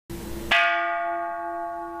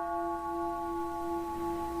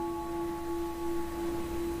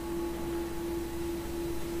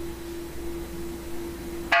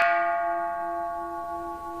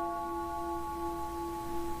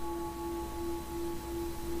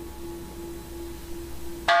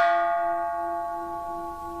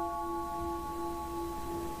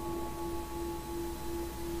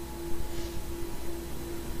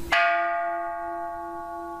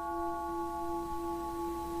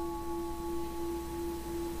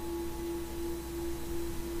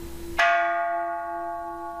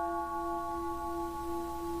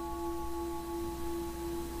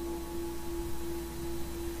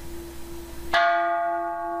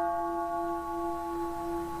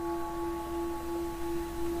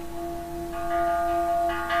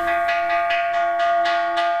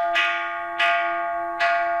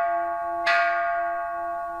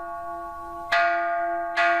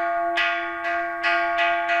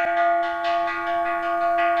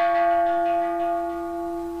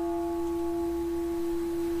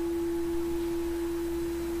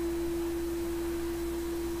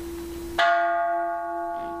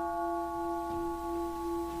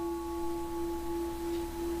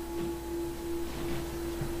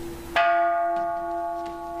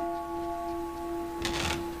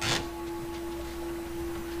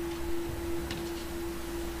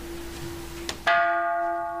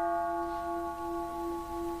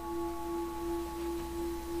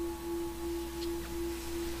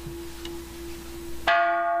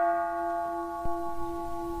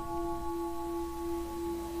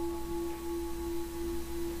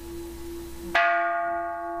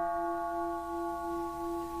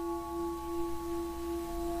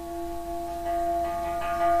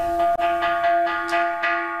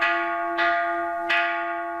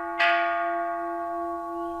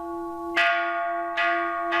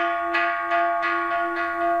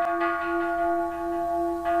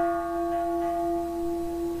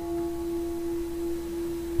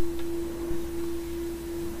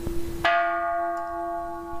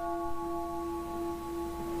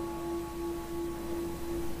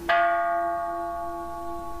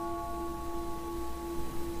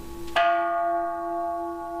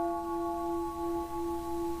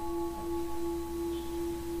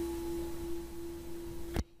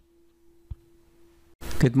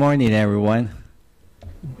Good morning, everyone.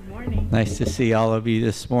 Good morning. Nice to see all of you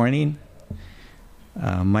this morning.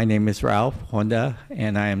 My name is Ralph Honda,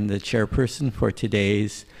 and I am the chairperson for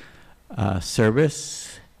today's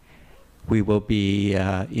service. We will be,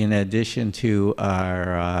 in addition to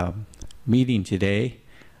our meeting today,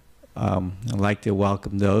 I'd like to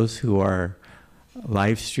welcome those who are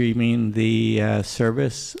live streaming the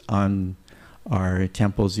service on our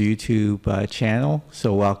temple's YouTube channel.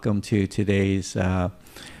 So welcome to today's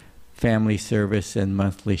family service and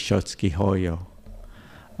monthly Shotsuki Hoyo.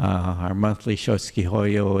 Our monthly Shotsuki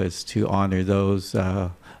Hoyo is to honor those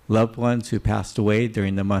loved ones who passed away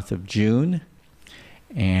during the month of June.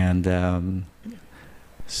 And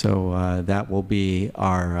so that will be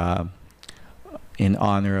our, in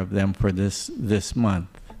honor of them for this month.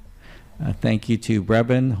 Thank you to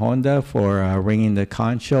Breven Honda for ringing the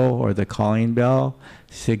Kansho, or the calling bell,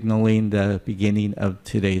 signaling the beginning of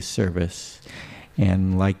today's service.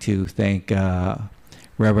 And I'd like to thank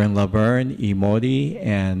Reverend Laverne, Imori,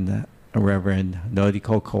 and Reverend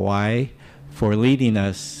Noriko Kawai for leading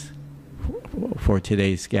us for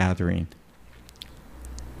today's gathering.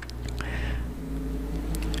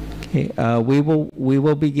 Okay, we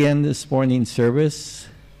will begin this morning's service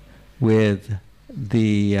with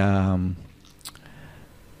the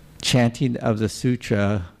chanting of the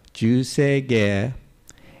sutra Jusei Ge,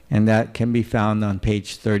 and that can be found on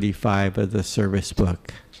page 35 of the service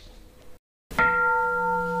book.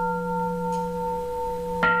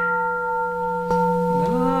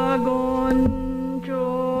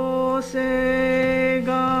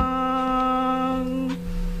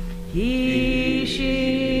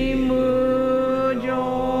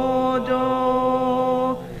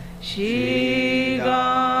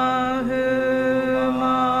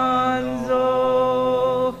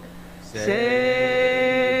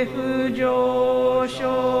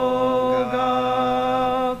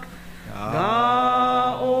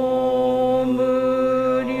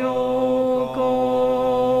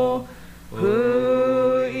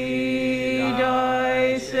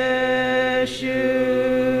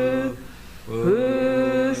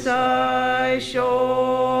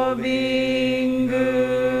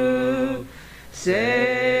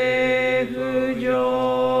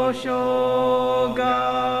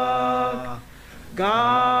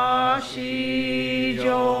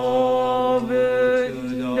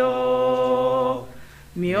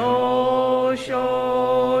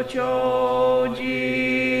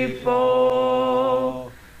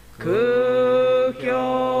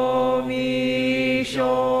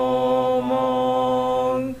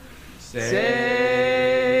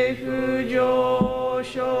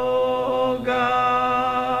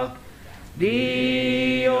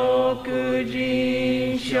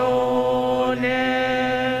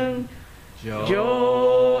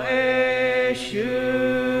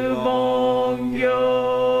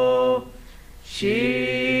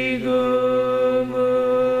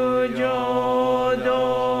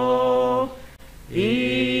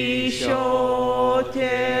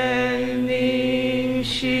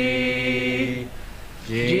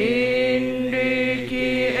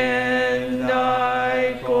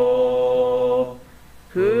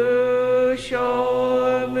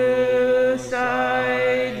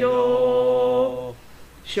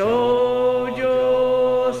 Shotsuki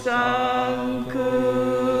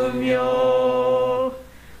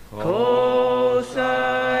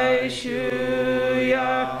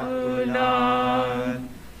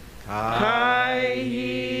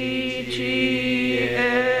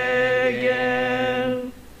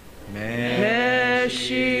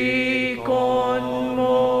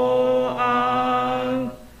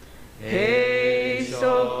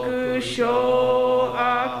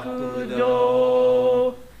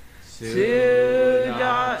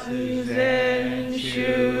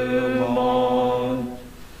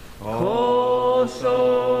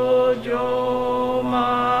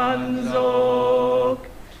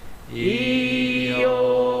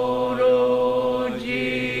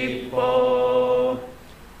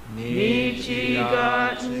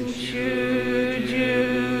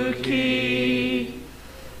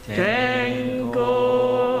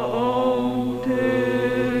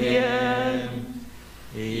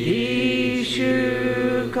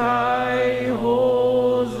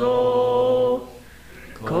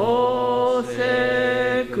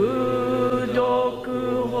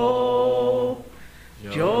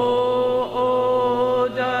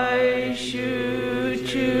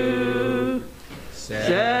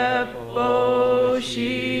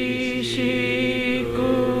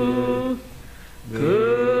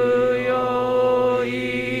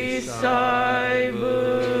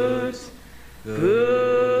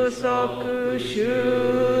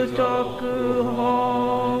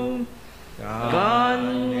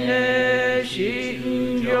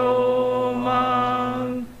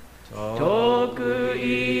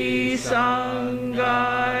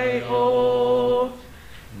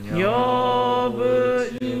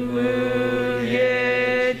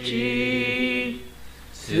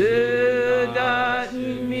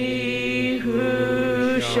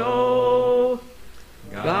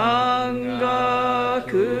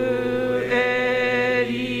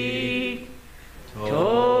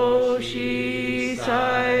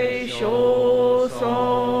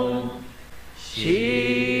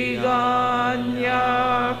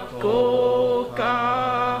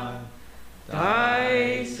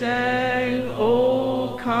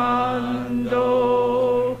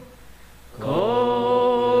ド国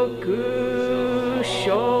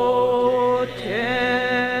書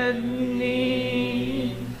店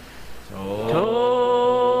にと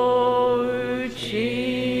うち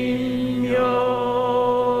み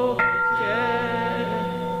ょけ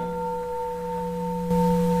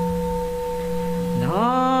な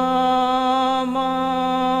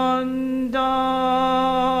まんだ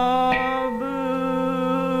ぶ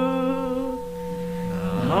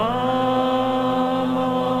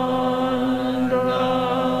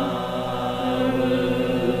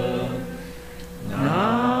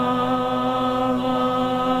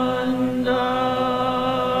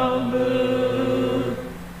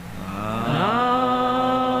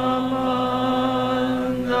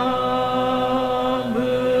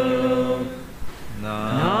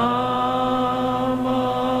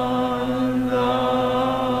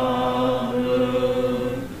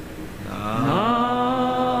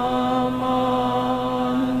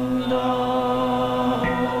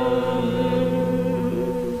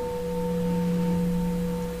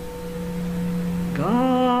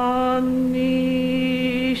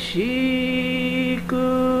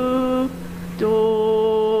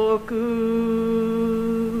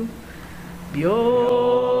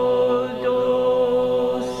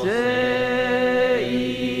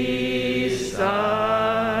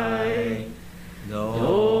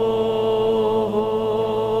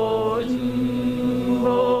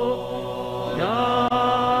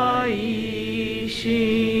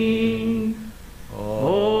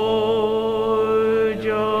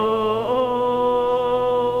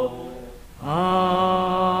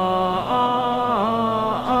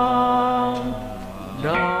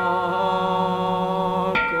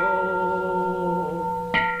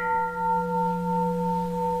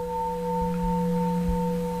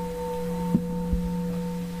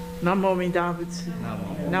Namo Amida Butsu.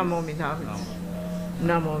 Namo Amida Butsu.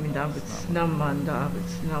 Namo Amida Butsu. Namo Amida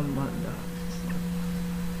Butsu. Namo Amida Butsu.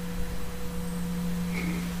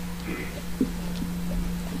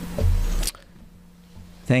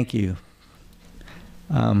 Thank you.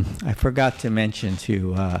 I forgot to mention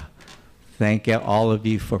to thank all of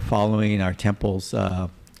you for following our temple's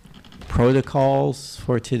protocols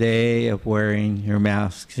for today of wearing your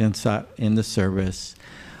masks in the service.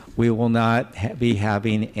 We will not be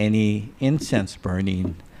having any incense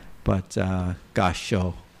burning, but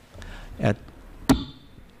Kansho. At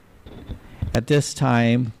this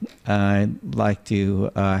time, I'd like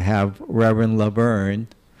to have Reverend Laverne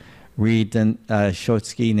read the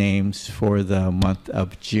Shotsuki names for the month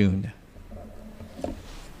of June.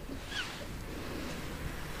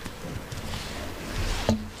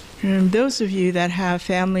 And those of you that have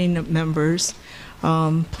family members,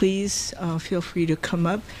 please feel free to come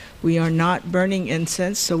up. We are not burning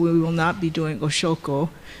incense, so we will not be doing oshoko,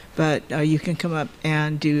 but you can come up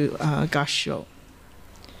and do Kansho.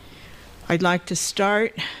 I'd like to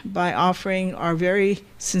start by offering our very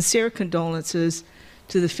sincere condolences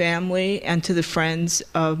to the family and to the friends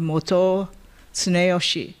of Moto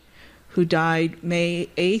Tsuneyoshi, who died May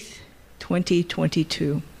 8th,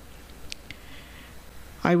 2022.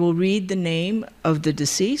 I will read the name of the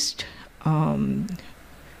deceased,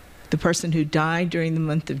 the person who died during the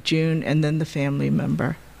month of June, and then the family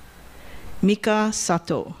member. Mika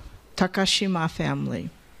Sato, Takashima family.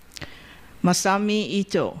 Masami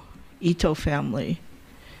Ito, Ito family.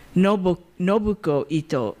 Nobuko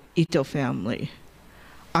Ito, Ito family.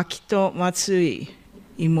 Akito Matsui,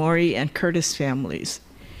 Imori and Curtis families.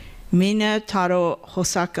 Mina Taro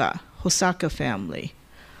Hosaka, Hosaka family.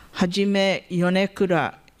 Hajime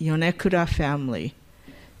Yonekura, Yonekura family.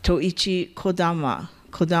 Toichi Kodama,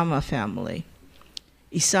 Kodama family.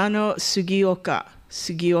 Isano Sugioka,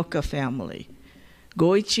 Sugioka family.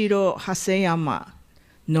 Goichiro Haseyama,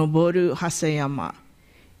 Noboru Haseyama.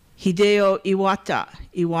 Hideo Iwata,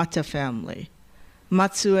 Iwata family.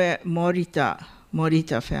 Matsue Morita,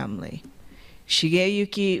 Morita family.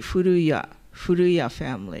 Shigeyuki Furuya, Furuya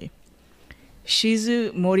family.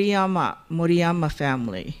 Shizu Moriyama, Moriyama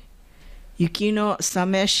family. Yukino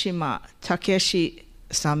Sameshima, Takeshi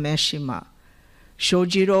Sameshima.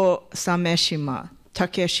 Shojiro Sameshima,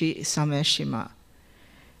 Takeshi Sameshima.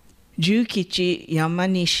 Jukichi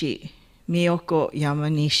Yamanishi, Miyoko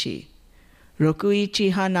Yamanishi.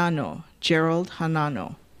 Rokuichi Hanano, Gerald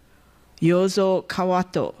Hanano. Yozo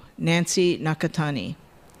Kawato, Nancy Nakatani.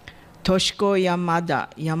 Toshiko Yamada,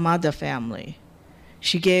 Yamada family.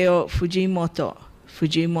 Shigeo Fujimoto,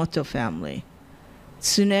 Fujimoto family.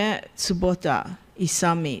 Tsune Tsubota,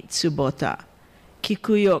 Isami Tsubota.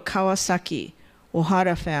 Kikuyo Kawasaki,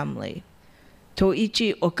 Ohara family.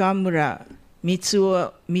 Toichi Okamura,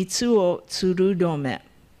 Mitsuo Tsurudome.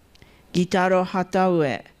 Gitaro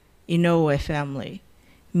Hataue, Inoue family.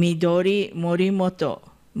 Midori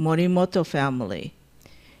Morimoto family.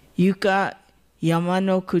 Yuka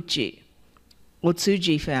Yamanokuchi,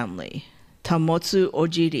 Otsuji family. Tamotsu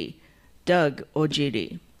Ojiri, Doug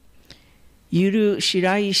Ojiri. Yuru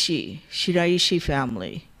Shiraishi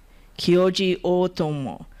family. Kyoji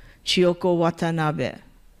Ootomo, Chiyoko Watanabe.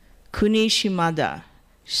 Kuni Shimada,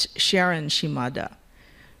 Sharon Shimada.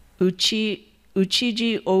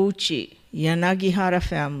 Uchiji Ouchi, Yanagihara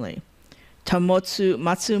family. Tamotsu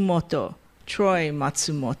Matsumoto, Troy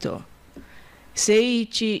Matsumoto.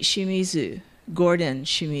 Seiichi Shimizu, Gordon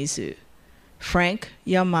Shimizu. Frank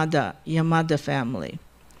Yamada family.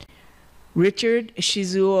 Richard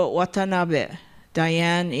Shizuo Watanabe,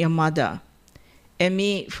 Diane Yamada.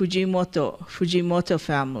 Emi Fujimoto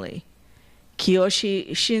family.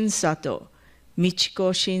 Kiyoshi Shinsato,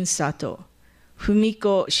 Michiko Shinsato.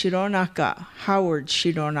 Fumiko Shironaka, Howard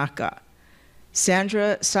Shironaka.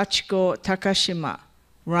 Sandra Sachiko Takashima,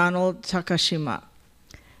 Ronald Takashima.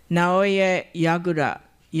 Naoya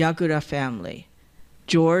Yagura family.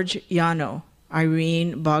 George Yano,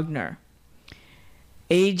 Irene Bogner.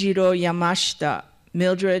 Eijiro Yamashita,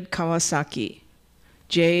 Mildred Kawasaki.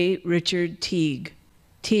 J. Richard Teague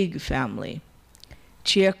family.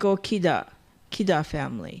 Chieko Kida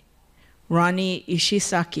family. Ronnie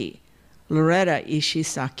Ishisaki, Loretta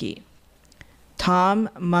Ishisaki. Tom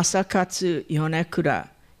Masakatsu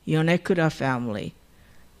Yonekura family.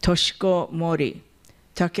 Toshiko Mori,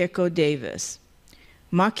 Takeko Davis.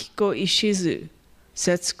 Makiko Ishizu,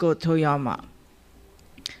 Setsuko Toyama.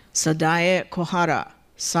 Sadae Kohara,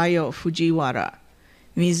 Sayo Fujiwara.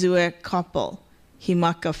 Mizue Koppel,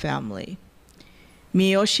 Himaka family.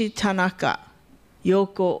 Miyoshi Tanaka,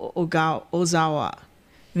 Yoko Ozawa.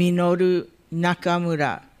 Minoru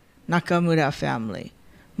Nakamura family.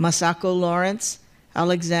 Masako Lawrence,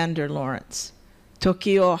 Alexander Lawrence.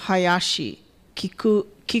 Tokyo Hayashi,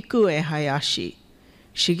 Kikue Hayashi.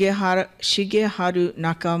 Shigeharu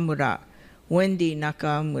Nakamura, Wendy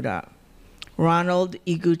Nakamura. Ronald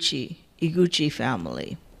Iguchi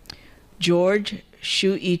family. George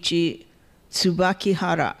Shuichi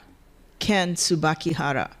Tsubakihara, Ken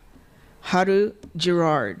Tsubakihara. Haru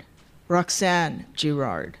Girard, Roxanne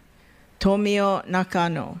Girard. Tomio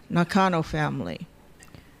Nakano family.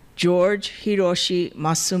 George Hiroshi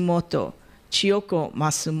Masumoto, Chiyoko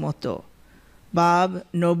Masumoto. Bob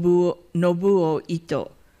Nobuo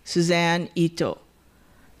Ito, Suzanne Ito.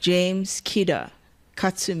 James Kida,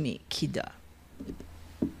 Katsumi Kida.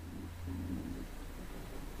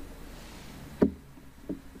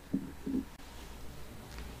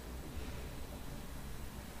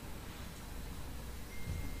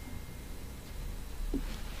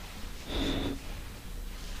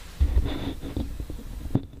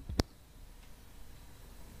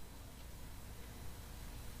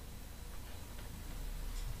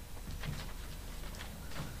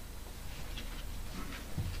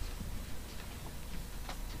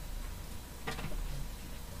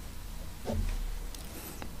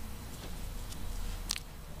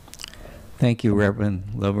 Thank you,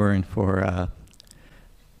 Reverend Laverne, for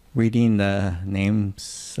reading the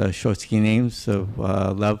names, Shotsuki names of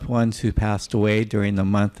loved ones who passed away during the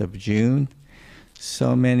month of June.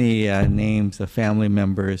 So many names of family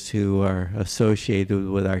members who are associated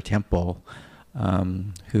with our temple,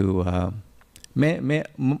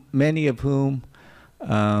 many of whom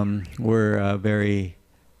were very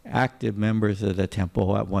active members of the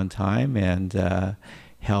temple at one time and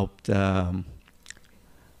helped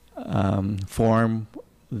form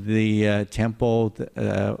the temple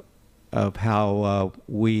of how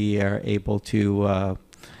we are able to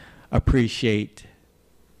appreciate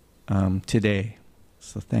today.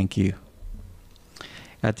 So thank you.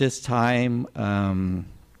 At this time,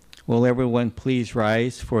 will everyone please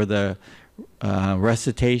rise for the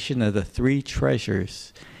recitation of the three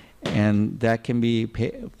treasures? And that can be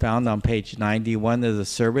found on page 91 of the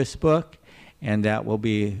service book, and that will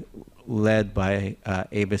be led by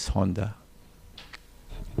Avis Honda.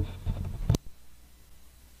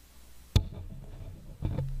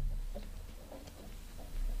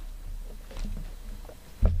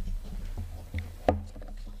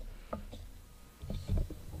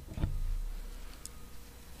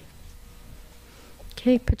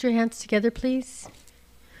 Okay, put your hands together, please.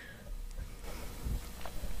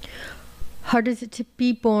 Hard is it to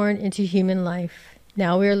be born into human life.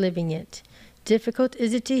 Now we are living it. Difficult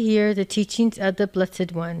is it to hear the teachings of the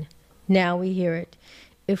Blessed One. Now we hear it.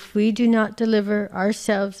 If we do not deliver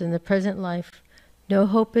ourselves in the present life, no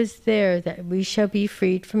hope is there that we shall be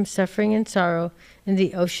freed from suffering and sorrow in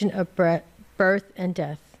the ocean of birth and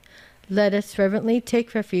death. Let us reverently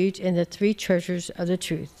take refuge in the three treasures of the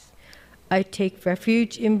truth. I take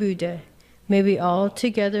refuge in Buddha. May we all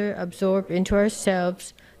together absorb into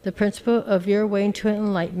ourselves the principle of your way to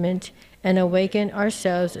enlightenment and awaken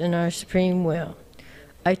ourselves in our supreme will.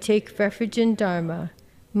 I take refuge in Dharma.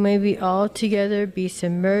 May we all together be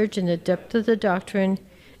submerged in the depth of the doctrine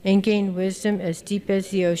and gain wisdom as deep as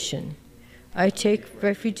the ocean. I take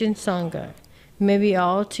refuge in Sangha. May we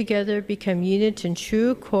all together become units in true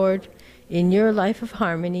accord in your life of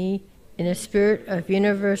harmony, in a spirit of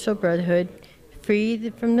universal brotherhood,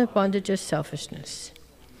 freed from the bondage of selfishness.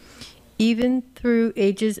 Even through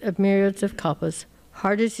ages of myriads of kalpas,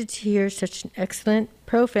 hard is it to hear such an excellent,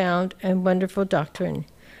 profound, and wonderful doctrine.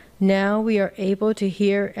 Now we are able to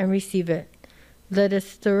hear and receive it. Let us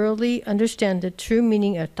thoroughly understand the true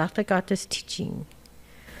meaning of Tathagata's teaching.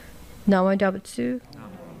 Namo Dabatsu,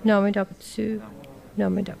 Namo Dabatsu,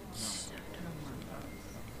 Namo Dabatsu.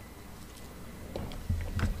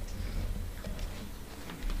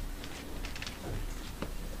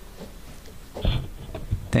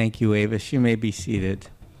 Thank you, Avis. You may be seated.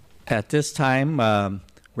 At this time,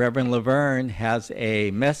 Reverend Laverne has a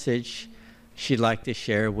message she'd like to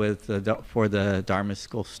share with for the Dharma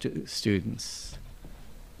School students.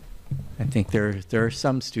 I think there are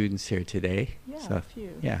some students here today. Yeah, so, a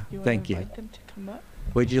few. Yeah, You thank you. invite them to come up?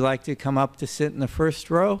 Would you like to come up to sit in the first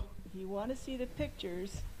row? If you want to see the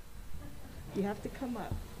pictures, you have to come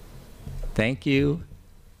up. Thank you.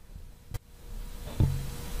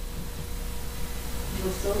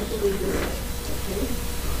 We'll socially distance, okay?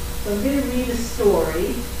 So I'm going to read a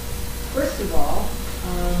story. First of all,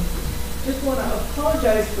 just want to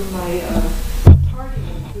apologize for my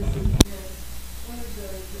tardiness. This has been one of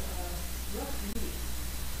those rough weeks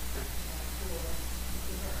for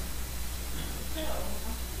her. So, I'll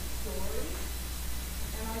tell a story,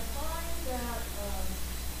 and I find that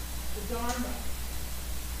the Dharma,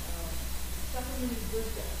 Supplemented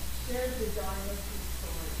Buddha, shared the Dharma through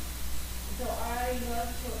story. So I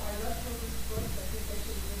love children's books. I think I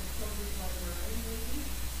should have been a children's librarian maybe.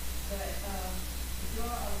 But there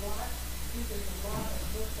are a lot, I think there's a lot of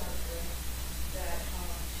books out there that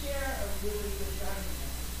share a really good Dharma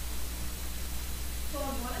message. So I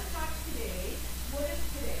want to talk today. What is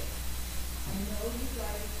today? I know you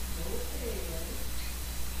guys know what today is.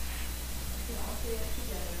 We can all say it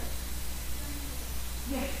together.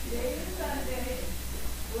 Yes, today is Sunday.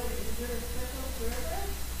 What is there a special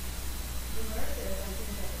service? The word is, I think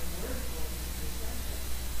that the word for it is essential.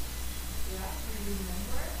 Yeah, do you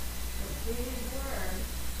remember? The big word,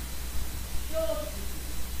 Shotsuki,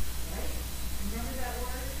 right? Remember that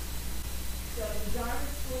word? So the Dharma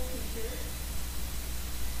school teachers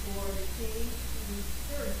for the K through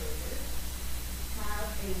third graders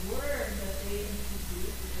have a word that they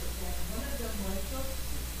introduced, and one of them was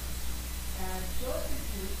Shotsuki. And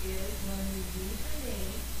Shotsuki is when we read the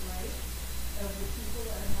name, right, of the people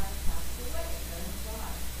that have passed away, that have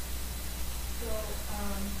died. So,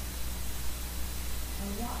 I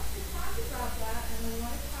want to talk about that, and I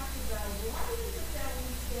want to talk about why is it that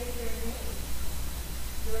we say their name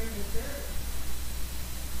during the service.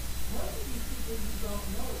 Most of these people you don't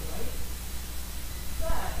know, right?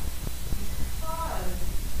 But because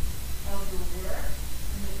of the work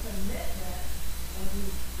and the commitment of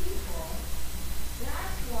these people,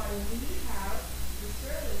 that's why we have the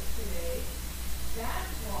service today.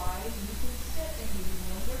 That's why you can sit in these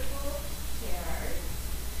wonderful chairs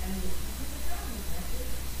and listen to the Dharma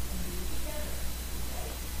message and be together.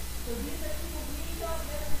 Okay? So these are people we don't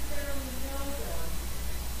necessarily know them,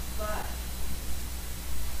 but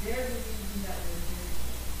they're the reason that we're here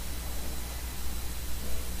today.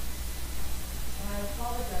 Okay? And I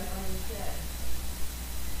apologize, like I said.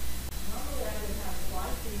 Normally I would have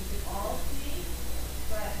slides so you could all see,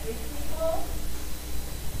 but if people,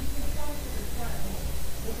 you can come to the front and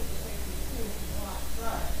look at the pictures too if you want,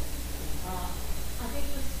 but I think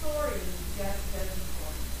the story is just as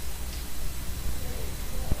important.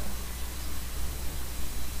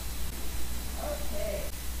 Okay,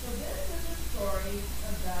 so this is a story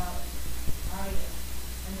about Ida,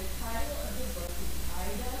 and the title of the book is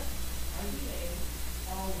Ida, IDA,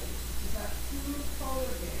 Always. It's about two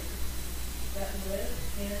polar bears that live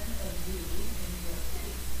in a zoo in New York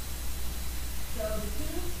City. So the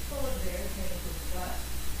two polar bears named Gus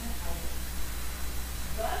and Ida.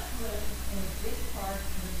 Gus lives in a big park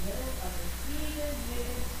in the middle of a heated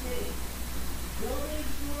city.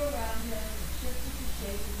 Buildings grew around him and shifted the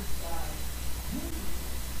shape of the sky. Movies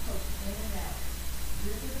poked in and out.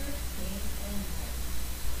 Visitors came and went.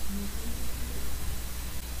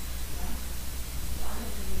 Yeah? So I'm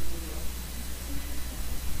going to read the video.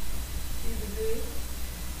 See the zoo?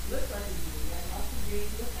 Looks like a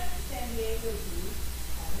San Diego Zoo,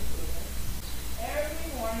 every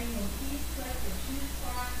morning when Keith slept and shoes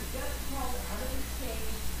clocked, he got called out of his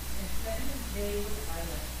cage and spent his day with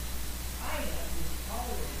Ida. Ida was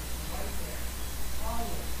always right there,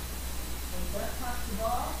 always. When Gus tossed the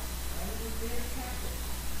ball, Ida was there to catch it.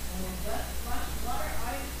 And when Gus flushed water,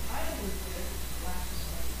 Ida was there to splash the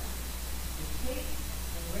water out. With cake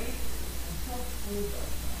and races until school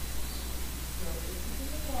goes on. So this is in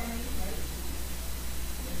the morning, right?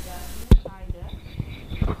 There's Gus and Ida.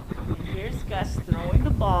 And here's Gus throwing the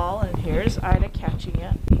ball, and here's Ida catching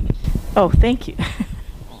it. Oh, thank you.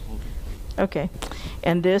 Okay.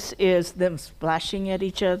 And this is them splashing at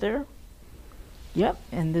each other. Yep.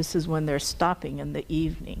 And this is when they're stopping in the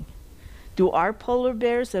evening. Do our polar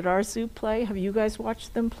bears at our zoo play? Have you guys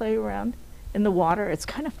watched them play around in the water? It's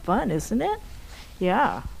kind of fun, isn't it?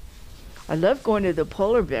 Yeah. I love going to the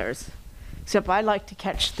polar bears, except I like to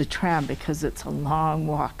catch the tram because it's a long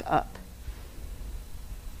walk up.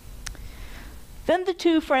 Then the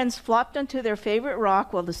two friends flopped onto their favorite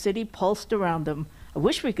rock while the city pulsed around them. I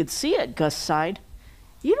wish we could see it, Gus sighed.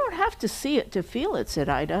 You don't have to see it to feel it, said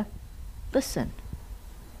Ida. Listen.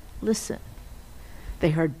 Listen. They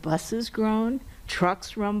heard buses groan,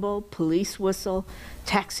 trucks rumble, police whistle,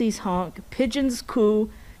 taxis honk, pigeons coo,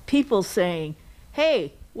 people saying,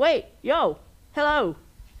 hey, wait, yo, hello,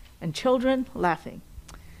 and children laughing.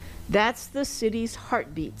 That's the city's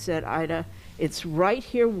heartbeat, said Ida. It's right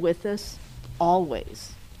here with us,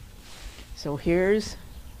 always. So here's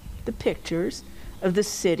the pictures of the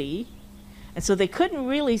city. And so they couldn't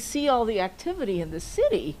really see all the activity in the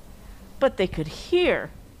city, but they could hear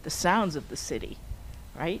the sounds of the city,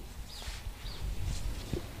 right?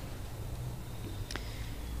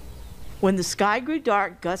 When the sky grew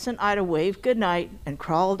dark, Gus and Ida waved goodnight and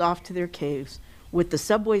crawled off to their caves. With the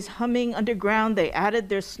subways humming underground, they added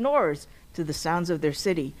their snores to the sounds of their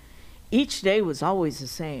city. Each day was always the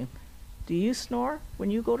same. Do you snore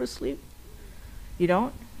when you go to sleep? You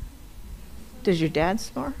don't? Does your dad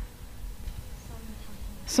snore?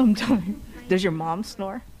 Sometimes. Does your mom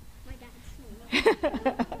snore? My dad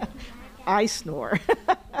snores. I snore.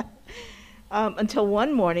 Until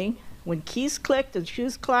one morning, when keys clicked and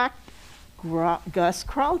shoes clacked, Gus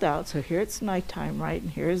crawled out. So here it's nighttime, right?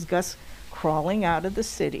 And here's Gus crawling out of the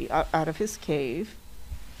city, out of his cave.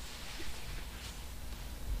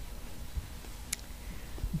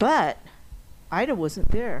 But Ida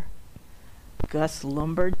wasn't there. Gus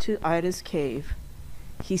lumbered to Ida's cave.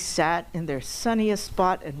 He sat in their sunniest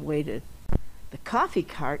spot and waited. The coffee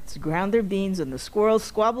carts ground their beans and the squirrels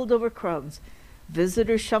squabbled over crumbs.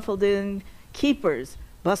 Visitors shuffled in, keepers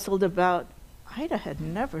bustled about. Ida had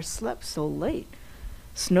never slept so late.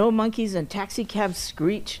 Snow monkeys and taxi cabs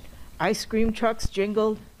screeched. Ice cream trucks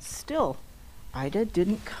jingled. Still, Ida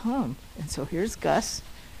didn't come. And so here's Gus,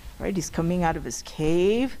 right? He's coming out of his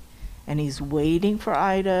cave, and he's waiting for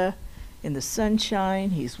Ida in the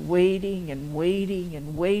sunshine. He's waiting and waiting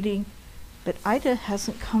and waiting, but Ida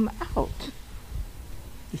hasn't come out.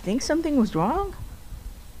 You think something was wrong?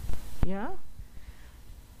 Yeah?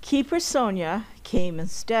 Keeper Sonia came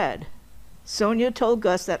instead. Sonia told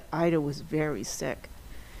Gus that Ida was very sick.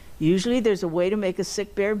 Usually there's a way to make a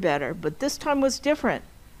sick bear better, but this time was different.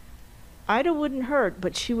 Ida wouldn't hurt,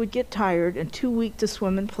 but she would get tired and too weak to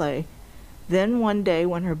swim and play. Then one day,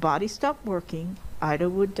 when her body stopped working, Ida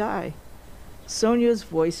would die. Sonia's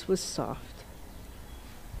voice was soft.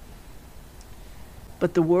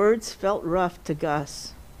 But the words felt rough to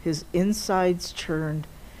Gus. His insides churned.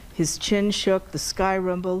 His chin shook, the sky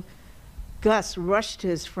rumbled. Gus rushed to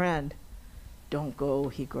his friend. Don't go,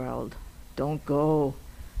 he growled. Don't go.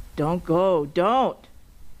 Don't go. Don't.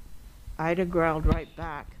 Ida growled right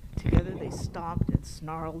back. Together they stomped and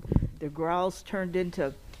snarled. Their growls turned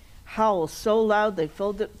into howls so loud they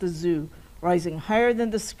filled up the zoo, rising higher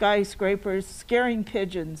than the skyscrapers, scaring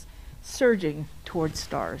pigeons, surging toward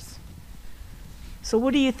stars. So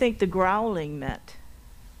what do you think the growling meant?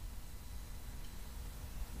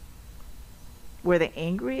 Were they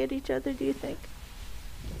angry at each other, do you think?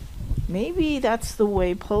 Maybe that's the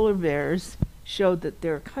way polar bears showed that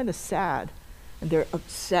they're kind of sad and they're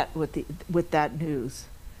upset with that news,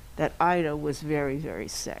 that Ida was very, very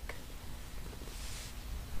sick.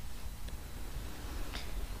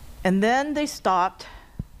 And then they stopped.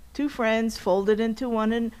 Two friends folded into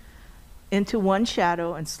one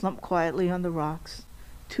shadow and slumped quietly on the rocks.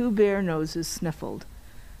 Two bare noses sniffled.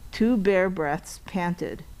 Two bare breaths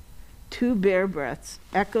panted. Two bare breaths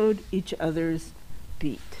echoed each other's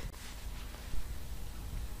beat.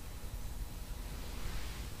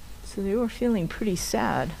 So they were feeling pretty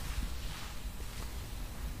sad.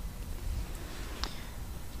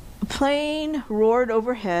 plane roared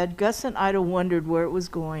overhead. Gus and Ida wondered where it was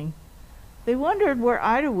going. They wondered where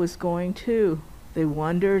Ida was going, too. They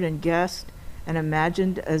wondered and guessed and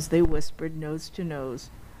imagined as they whispered nose to nose.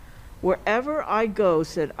 "Wherever I go,"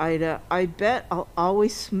 said Ida, "I bet I'll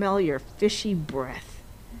always smell your fishy breath."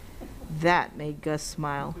 That made Gus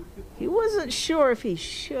smile. He wasn't sure if he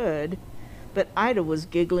should, but Ida was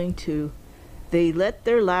giggling too. They let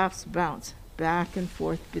their laughs bounce back and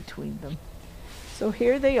forth between them. So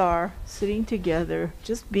here they are, sitting together,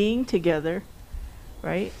 just being together,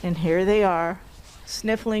 right? And here they are,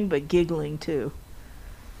 sniffling but giggling too.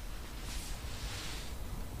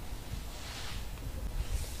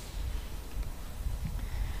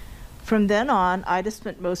 From then on, Ida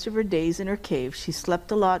spent most of her days in her cave. She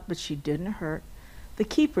slept a lot, but she didn't hurt. The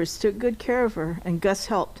keepers took good care of her, and Gus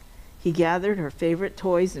helped. He gathered her favorite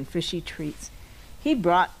toys and fishy treats. He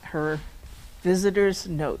brought her visitors'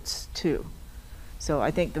 notes, too. So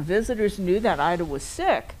I think the visitors knew that Ida was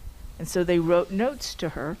sick, and so they wrote notes to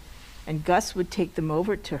her, and Gus would take them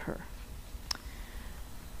over to her.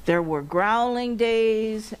 There were growling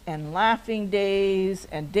days and laughing days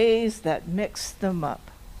and days that mixed them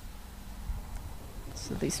up.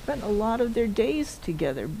 So they spent a lot of their days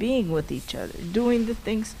together, being with each other, doing the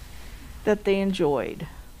things that they enjoyed.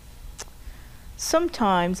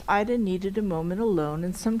 Sometimes Ida needed a moment alone,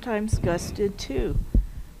 and sometimes Gus did too.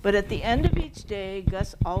 But at the end of each day,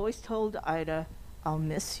 Gus always told Ida, "I'll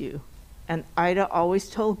miss you." And Ida always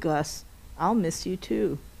told Gus, "I'll miss you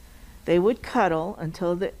too." They would cuddle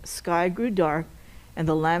until the sky grew dark and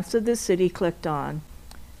the lamps of the city clicked on.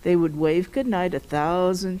 They would wave goodnight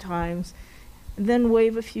 1,000 times, and then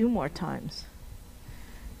wave a few more times.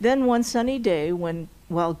 Then one sunny day,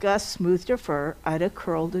 while Gus smoothed her fur, Ida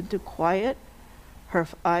curled into quiet. Her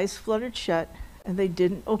eyes fluttered shut, and they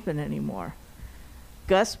didn't open anymore.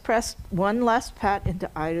 Gus pressed one last pat into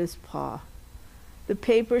Ida's paw. The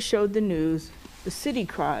paper showed the news. The city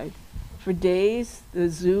cried. For days, the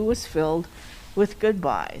zoo was filled with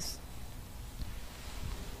goodbyes.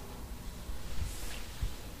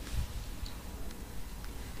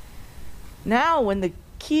 Now, when the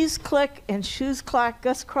keys click and shoes clack,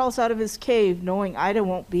 Gus crawls out of his cave, knowing Ida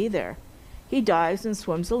won't be there. He dives and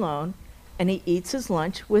swims alone, and he eats his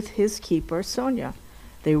lunch with his keeper, Sonia.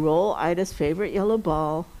 They roll Ida's favorite yellow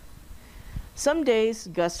ball. Some days,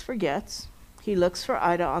 Gus forgets. He looks for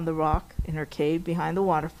Ida on the rock in her cave behind the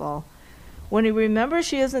waterfall. When he remembers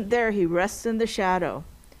she isn't there, he rests in the shadow.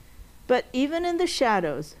 But even in the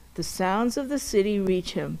shadows, the sounds of the city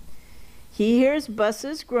reach him. He hears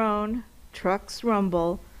buses groan, trucks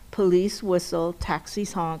rumble, police whistle,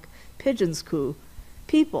 taxis honk, pigeons coo,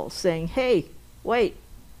 people saying, "Hey, wait,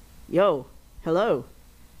 yo, hello,"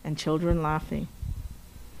 and children laughing.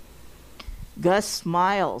 Gus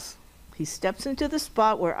smiles. He steps into the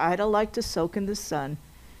spot where Ida liked to soak in the sun.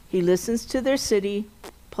 He listens to their city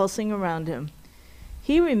pulsing around him.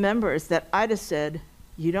 He remembers that Ida said,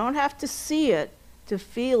 "You don't have to see it to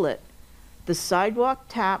feel it." The sidewalks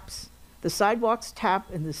tap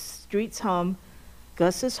and the streets hum.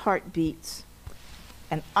 Gus's heart beats.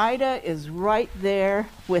 And Ida is right there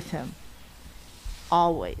with him,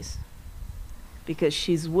 always, because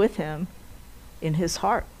she's with him in his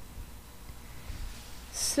heart.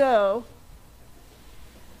 So,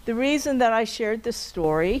 the reason that I shared this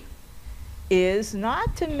story is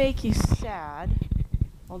not to make you sad,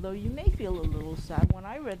 although you may feel a little sad. When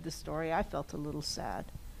I read the story, I felt a little sad.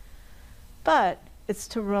 But it's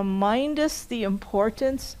to remind us the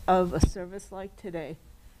importance of a service like today.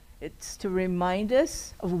 It's to remind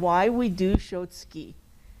us of why we do Shotsuki.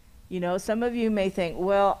 You know, some of you may think,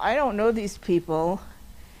 well, I don't know these people,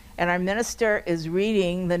 and our minister is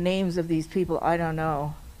reading the names of these people. I don't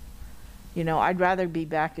know. You know, I'd rather be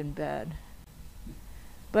back in bed.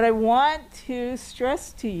 But I want to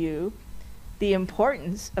stress to you the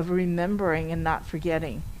importance of remembering and not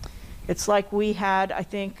forgetting. It's like we had, I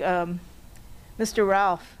think, Mr.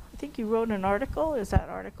 Ralph, I think you wrote an article. Is that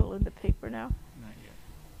article in the paper now? Not yet.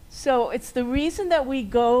 So it's the reason that we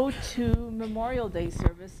go to Memorial Day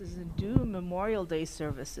services and do Memorial Day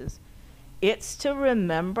services. It's to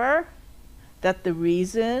remember that the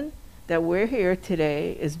reason that we're here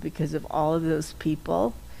today is because of all of those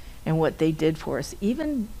people and what they did for us,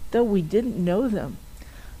 even though we didn't know them.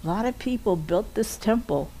 A lot of people built this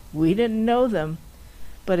temple. We didn't know them.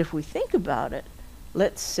 But if we think about it,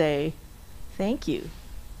 let's say thank you,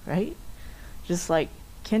 right? Just like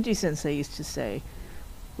Kenji Sensei used to say,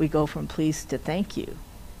 we go from please to thank you.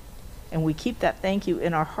 And we keep that thank you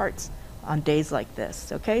in our hearts on days like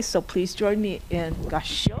this, okay? So please join me in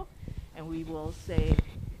Gassho, and we will say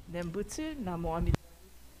Nembutsu Namo Amida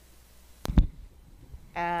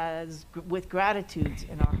as as with gratitudes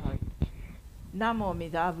in our heart. Namo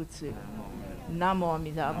Amida Butsu. Namo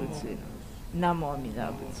Amida Butsu. Namo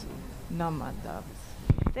Amida Butsu. Namo Amida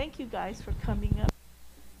Butsu. Thank you guys for coming up.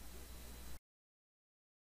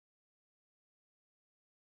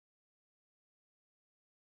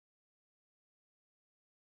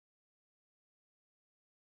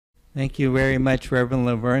 Thank you very much, Reverend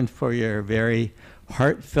Laverne, for your very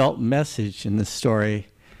heartfelt message in the story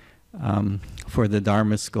for the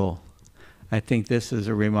Dharma School. I think this is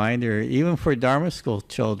a reminder, even for Dharma School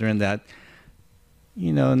children, that,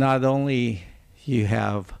 you know, not only you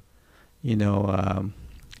have, you know,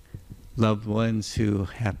 loved ones who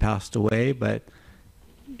have passed away, but,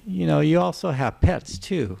 you know, you also have pets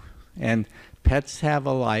too. And pets have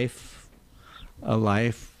a life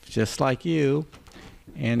just like you.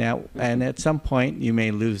 And at some point, you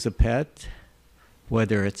may lose a pet,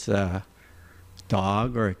 whether it's a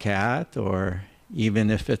dog or a cat, or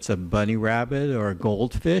even if it's a bunny rabbit or a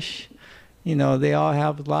goldfish. You know, they all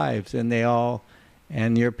have lives, and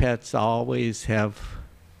your pets always have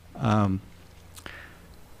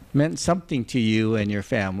meant something to you and your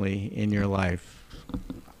family in your life.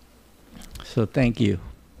 So thank you.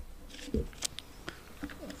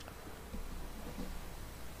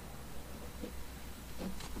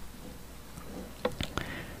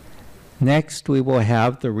 Next, we will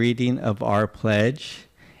have the reading of our pledge.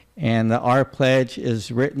 And our pledge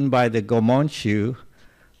is written by the Gomonshu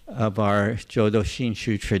of our Jodo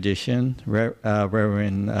Shinshu tradition,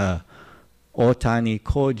 Reverend Otani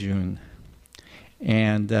Kojun.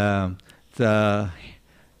 And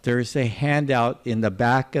there's a handout in the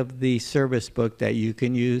back of the service book that you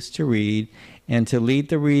can use to read. And to lead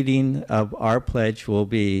the reading of our pledge will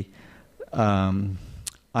be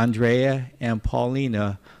Andrea and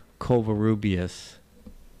Paulina Covarrubias.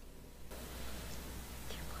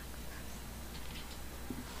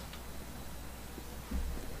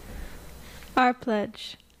 Our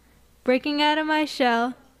pledge. Breaking out of my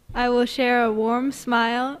shell, I will share a warm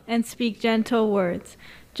smile and speak gentle words,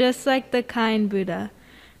 just like the kind Buddha.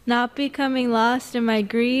 Not becoming lost in my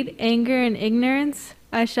greed, anger, and ignorance,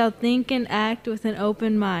 I shall think and act with an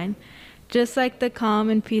open mind, just like the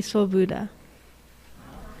calm and peaceful Buddha.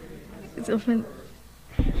 It's open.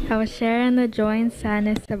 I will share in the joy and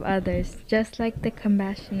sadness of others, just like the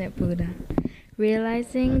compassionate Buddha.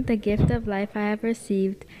 Realizing the gift of life I have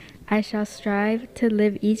received, I shall strive to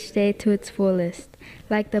live each day to its fullest,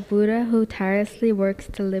 like the Buddha who tirelessly works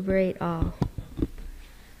to liberate all.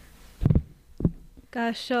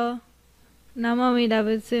 Kansho. Namo Amida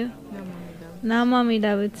Butsu. Namo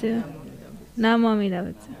Amida Butsu. Namo Amida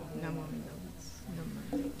Butsu.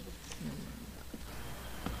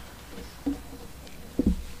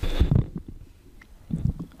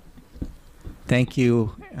 Thank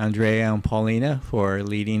you, Andrea and Paulina, for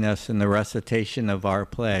leading us in the recitation of our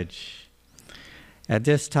pledge. At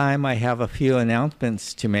this time, I have a few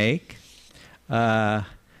announcements to make.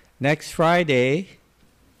 Next Friday,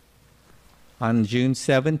 on June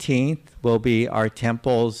 17th, will be our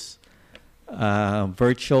temple's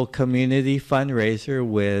virtual community fundraiser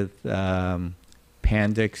with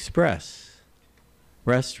Panda Express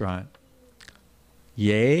restaurant.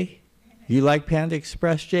 Yay? You like Panda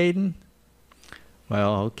Express, Jaden?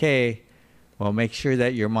 Well, okay. Well, make sure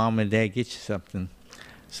that your mom and dad get you something.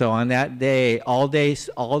 So on that day, all day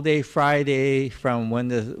Friday, from when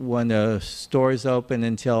the stores open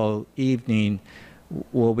until evening,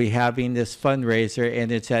 we'll be having this fundraiser,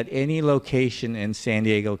 and it's at any location in San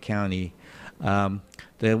Diego County.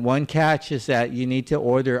 The one catch is that you need to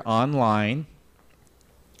order online,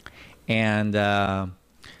 and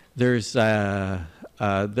there's a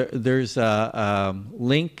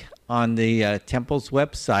link on the temple's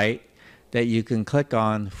website that you can click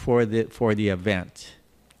on for the event,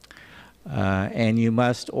 and you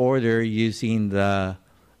must order using the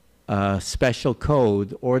special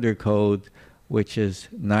order code, which is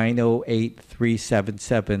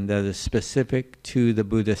 908377, that is specific to the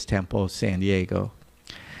Buddhist Temple of San Diego.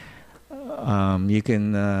 You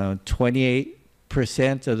can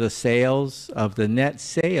 28% of the sales of the net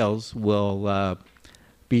sales will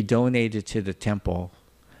be donated to the temple.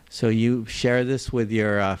 So you share this with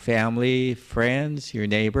your family, friends, your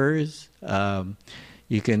neighbors.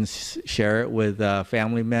 You can share it with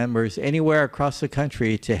family members anywhere across the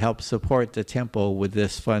country to help support the temple with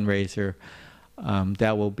this fundraiser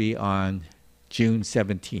that will be on June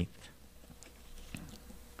 17th.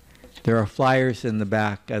 There are flyers in the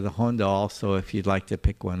back of the Honda also if you'd like to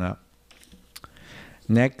pick one up.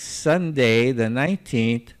 Next Sunday, the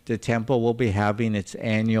 19th, the temple will be having its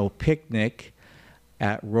annual picnic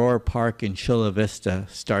at Roar Park in Chula Vista,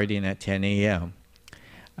 starting at 10 a.m.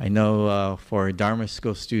 I know for Dharma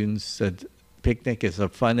school students, the picnic is a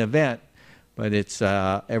fun event, but it's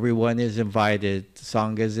everyone is invited.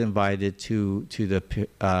 Sangha is invited to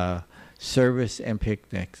the service and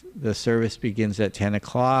picnic. The service begins at 10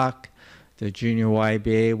 o'clock. The junior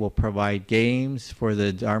YBA will provide games for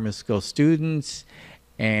the Dharma school students,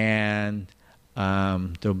 and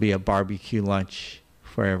there'll be a barbecue lunch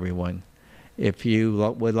for everyone. If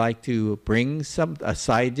you would like to bring a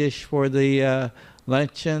side dish for the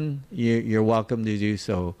luncheon, you're welcome to do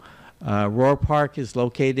so. Roar Park is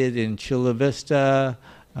located in Chula Vista.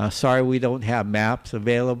 Sorry we don't have maps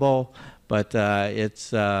available, but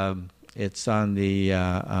it's on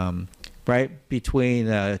the right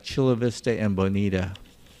between Chula Vista and Bonita.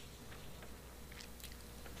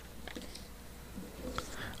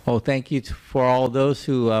 Oh, thank you for all those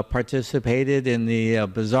who participated in the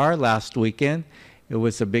bazaar last weekend. It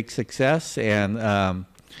was a big success, and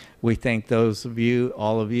we thank those of you,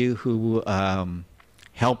 all of you, who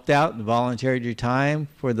helped out and volunteered your time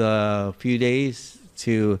for the few days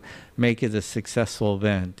to make it a successful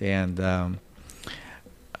event. And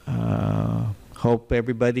hope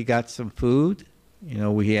everybody got some food. You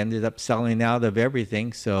know, we ended up selling out of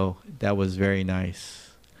everything, so that was very nice.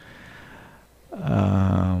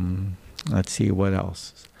 Let's see what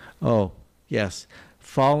else. Oh, yes.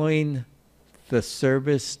 Following the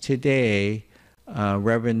service today,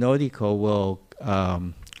 Reverend Noriko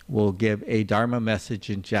will give a Dharma message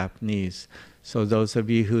in Japanese. So those of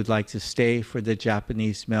you who'd like to stay for the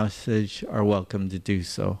Japanese message are welcome to do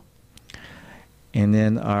so. And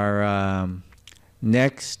then our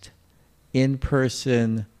next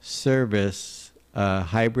in-person service,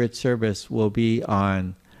 hybrid service, will be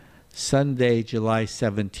on Sunday, July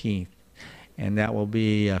 17th. And that will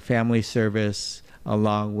be a family service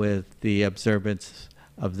along with the observance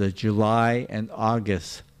of the July and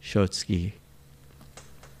August Shotsuki.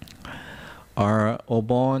 Our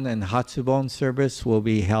Obon and Hatsubon service will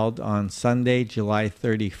be held on Sunday, July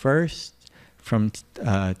 31st from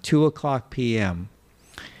 2 o'clock p.m.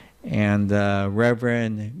 And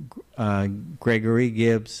Reverend Gregory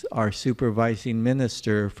Gibbs, our supervising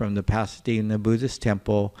minister from the Pasadena Buddhist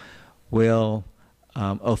Temple, will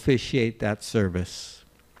officiate that service.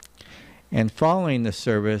 And following the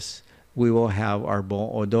service, we will have our Bon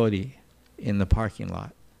Odori in the parking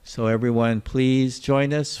lot. So everyone, please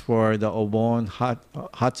join us for the Obon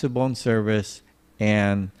Hatsubon service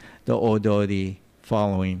and the Odori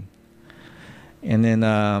following. And then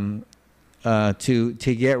to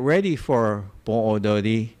get ready for Bon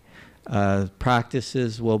Odori,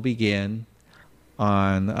 practices will begin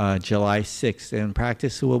on July 6th, and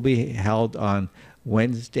practice will be held on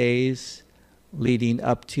Wednesdays leading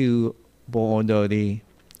up to Bon Odori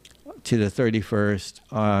to the 31st,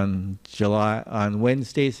 on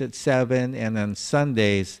Wednesdays at 7, and on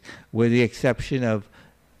Sundays, with the exception of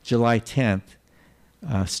July 10th,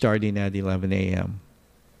 starting at 11 a.m.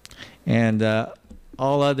 And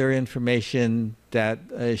all other information that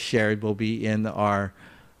is shared will be in our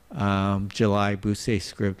July Busei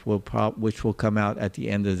script, which will come out at the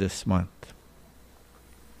end of this month.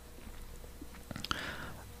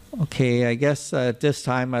 Okay, I guess at this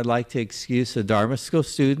time I'd like to excuse the Dharma school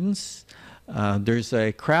students. There's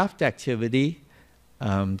a craft activity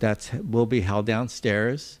that will be held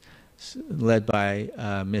downstairs, led by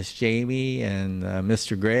Miss Jamie and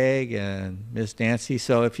Mr. Greg and Miss Nancy.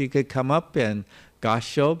 So if you could come up and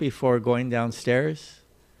gasho before going downstairs.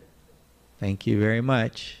 Thank you very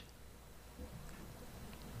much.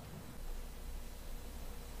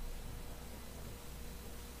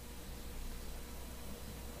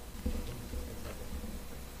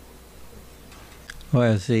 Well,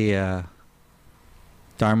 as the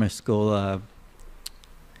Dharma School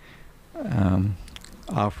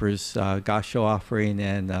offers gasho offering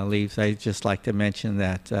and leaves, I'd just like to mention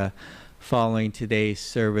that following today's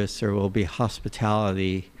service there will be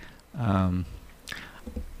hospitality. I'm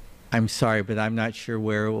sorry, but I'm not sure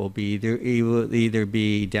where it will be. It will either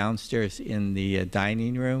be downstairs in the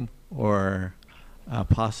dining room or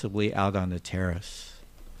possibly out on the terrace.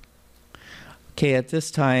 Okay, at this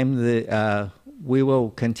time, we will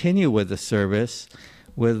continue with the service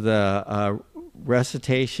with the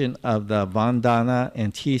recitation of the Vandana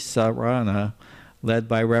and Tisarana led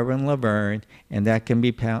by Reverend Laverne, and that can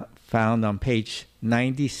be found on page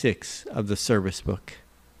 96 of the service book.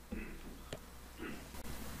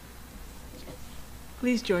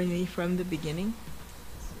 Please join me from the beginning.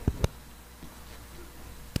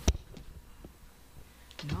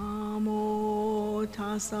 Namo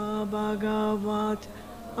tassa bhagavato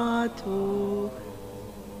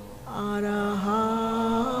arahato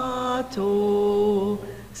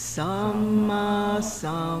Samma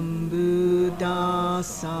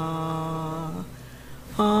Sambuddhassa.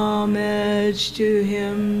 Homage to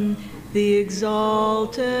him, the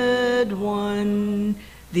exalted one,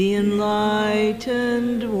 the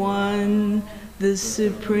enlightened one, the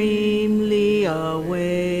supremely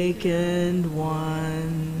awakened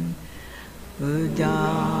one.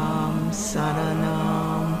 Buddham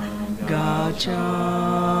saranam gacchami,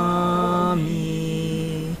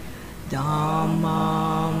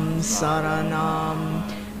 Dhammam saranam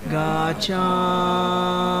gacchami,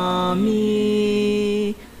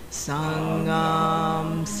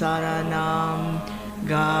 Sangham saranam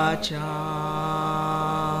gacchami.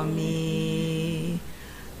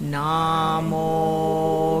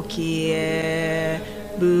 Namo kie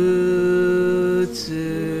butsu,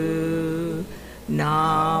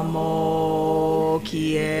 Namo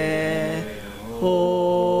kie ho,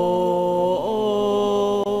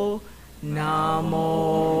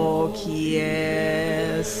 Namo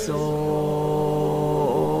kie so.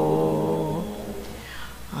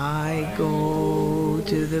 I go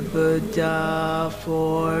to the Buddha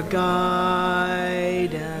for guidance.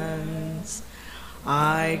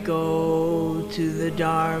 I go to the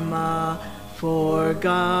Dharma for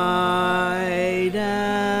guidance.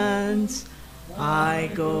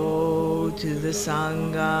 I go to the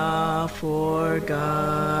Sangha for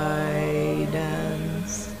guidance.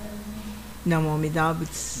 Namo Amida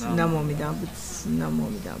Butsu, Namo Amida Butsu, Namo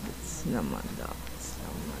Amida Butsu, Namo Amida Butsu,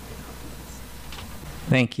 Namo Amida Butsu.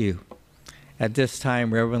 Thank you. At this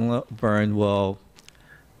time, Reverend Laverne will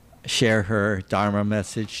share her Dharma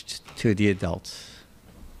message to the adults.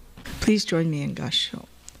 Please join me in Gassho.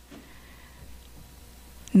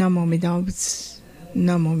 Namo Amida Butsu,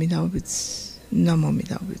 Namo Amida Butsu, Namo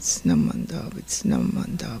Amida Butsu, Namo Amida Butsu, Namo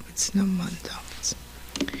Amida Butsu, Namo Amida Butsu.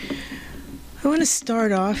 I want to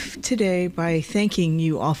start off today by thanking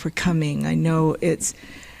you all for coming. I know it's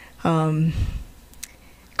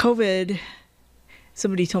COVID.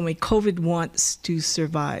 Somebody told me COVID wants to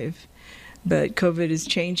survive, but COVID is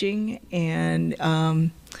changing, and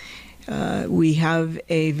we have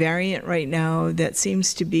a variant right now that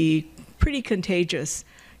seems to be pretty contagious.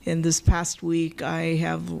 In this past week, I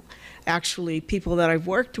have actually people that I've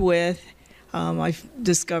worked with, I've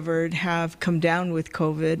discovered have come down with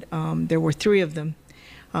COVID. There were 3 of them.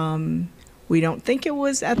 We don't think it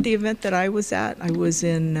was at the event that I was at. I was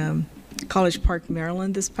in College Park,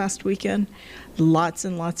 Maryland this past weekend. Lots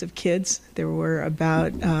and lots of kids. There were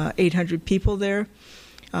about 800 people there.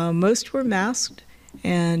 Most were masked,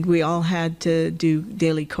 and we all had to do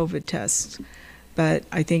daily COVID tests. But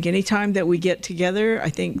I think anytime that we get together, I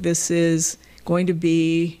think this is going to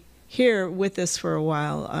be here with us for a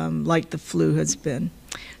while, like the flu has been.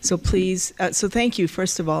 So please, so thank you,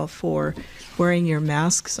 first of all, for wearing your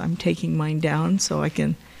masks. I'm taking mine down so I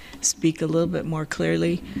can speak a little bit more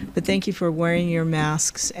clearly. But thank you for wearing your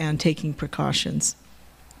masks and taking precautions.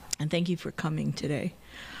 And thank you for coming today.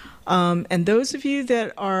 And those of you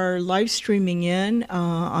that are live streaming in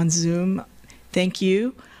on Zoom, thank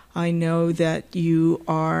you. I know that you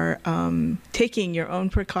are taking your own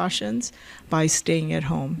precautions by staying at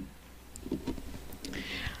home.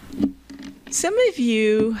 Some of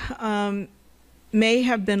you may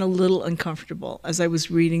have been a little uncomfortable as I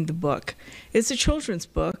was reading the book. It's a children's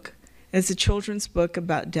book. It's a children's book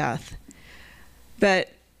about death.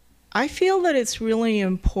 But I feel that it's really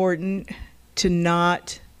important to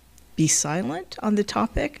not be silent on the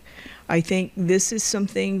topic. I think this is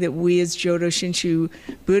something that we as Jodo Shinshu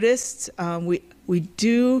Buddhists, we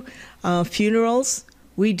do funerals,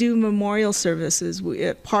 we do memorial services.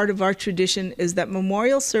 Part of our tradition is that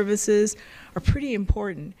memorial services are pretty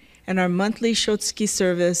important, and our monthly Shotsuki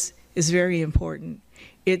service is very important.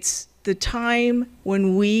 It's the time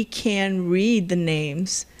when we can read the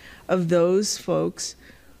names of those folks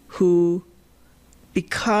who,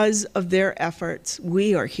 because of their efforts,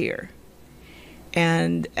 we are here.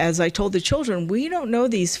 And as I told the children, we don't know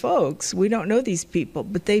these folks, we don't know these people,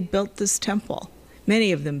 but they built this temple.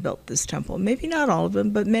 Many of them built this temple. Maybe not all of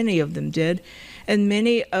them, but many of them did. And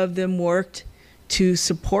many of them worked to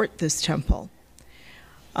support this temple.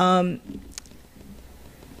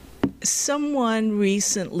 Someone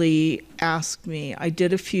recently asked me, I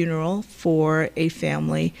did a funeral for a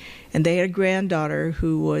family, and they had a granddaughter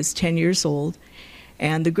who was 10 years old,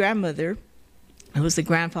 and the grandmother, it was the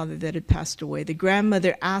grandfather that had passed away. The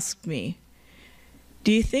grandmother asked me,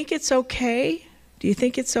 do you think it's okay? Do you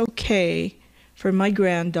think it's okay for my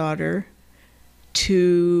granddaughter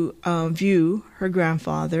to view her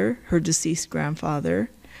grandfather, her deceased grandfather,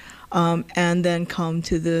 and then come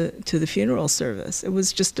to the funeral service? It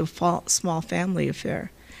was just a small family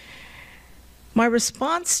affair. My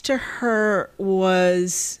response to her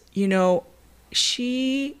was, you know,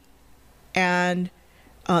 she and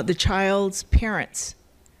the child's parents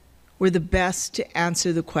were the best to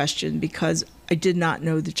answer the question because I did not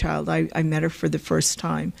know the child. I met her for the first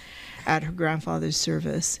time at her grandfather's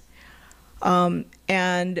service.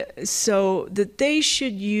 And so that they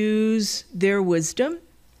should use their wisdom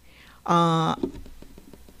to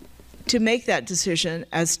make that decision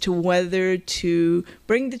as to whether to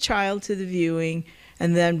bring the child to the viewing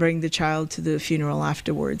and then bring the child to the funeral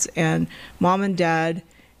afterwards. And mom and dad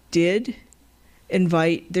did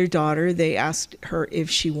invite their daughter. They asked her if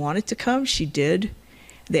she wanted to come. She did.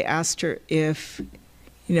 They asked her if,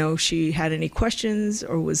 you know, she had any questions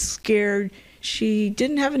or was scared. She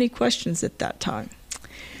didn't have any questions at that time.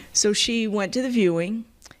 So she went to the viewing,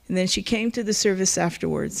 and then she came to the service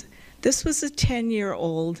afterwards. This was a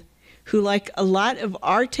 10-year-old who, like a lot of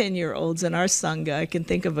our 10-year-olds in our Sangha, I can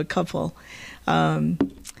think of a couple, who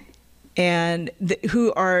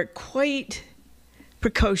are quite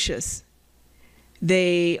precocious.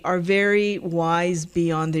 They are very wise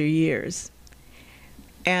beyond their years.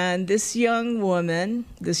 And this young woman,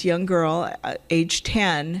 this young girl, age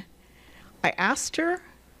 10, I asked her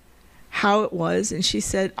how it was, and she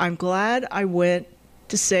said, "I'm glad I went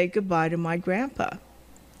to say goodbye to my grandpa.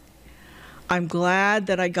 I'm glad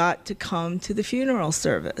that I got to come to the funeral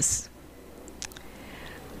service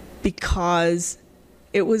because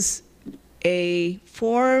it was a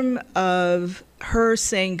form of her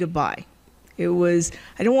saying goodbye." It was,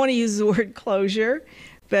 I don't want to use the word closure,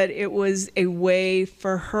 but it was a way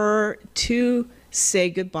for her to say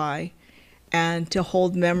goodbye and to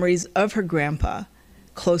hold memories of her grandpa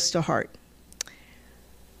close to heart.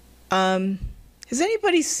 Has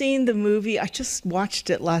anybody seen the movie? I just watched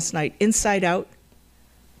it last night, Inside Out.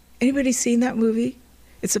 Anybody seen that movie?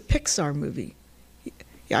 It's a Pixar movie.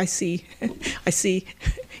 Yeah, I see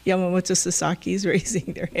Yamamoto Sasaki's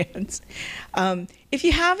raising their hands. If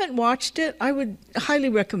you haven't watched it, I would highly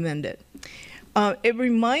recommend it. It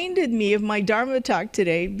reminded me of my Dharma talk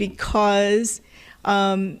today because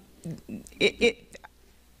in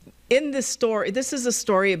this story, this is a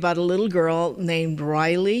story about a little girl named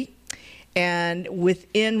Riley. And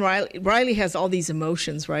within Riley has all these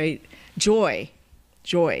emotions, right? Joy.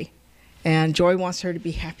 And Joy wants her to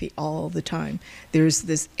be happy all the time. There's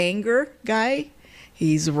this anger guy.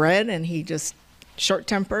 He's red and he just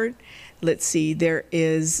short-tempered. Let's see, there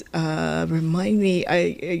is, there's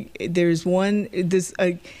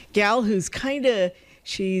a gal who's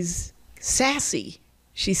she's sassy.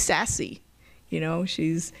 She's sassy. You know,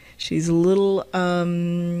 she's a little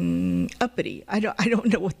uppity. I don't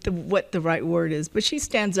know what the right word is, but she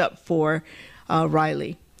stands up for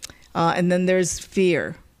Riley. And then there's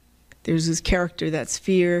fear. There's this character that's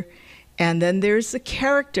fear, and then there's the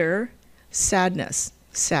character sadness,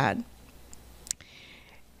 sad.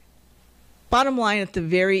 Bottom line at the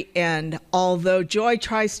very end, although Joy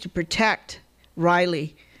tries to protect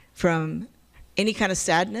Riley from any kind of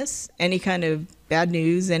sadness, any kind of bad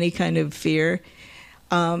news, any kind of fear,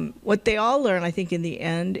 what they all learn, I think, in the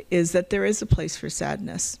end, is that there is a place for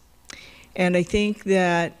sadness. And I think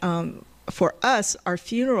that for us, our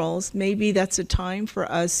funerals, maybe that's a time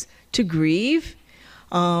for us to grieve,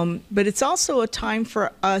 but it's also a time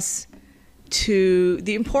for us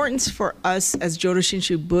the importance for us as Jodo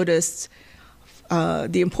Shinshu Buddhists,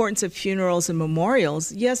 the importance of funerals and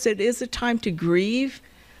memorials. Yes, it is a time to grieve,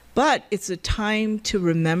 but it's a time to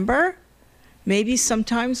remember, maybe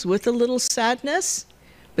sometimes with a little sadness,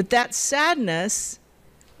 but that sadness,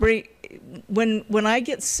 when I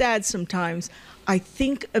get sad sometimes, I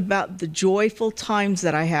think about the joyful times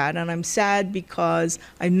that I had, and I'm sad because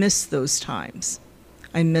I miss those times.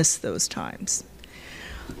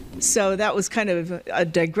 So that was kind of a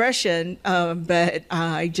digression, but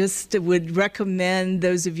I just would recommend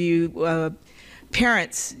those of you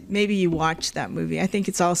parents, maybe you watch that movie. I think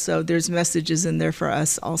there's messages in there for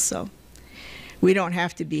us also. We don't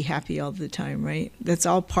have to be happy all the time, right? That's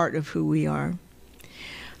all part of who we are.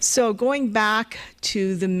 So going back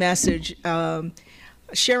to the message,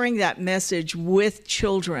 sharing that message with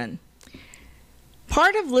children,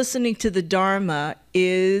 part of listening to the Dharma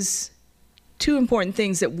is two important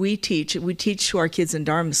things that we teach. We teach to our kids in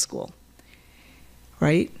Dharma school,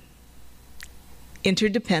 right?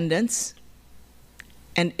 Interdependence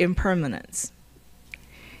and impermanence.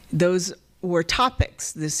 Those were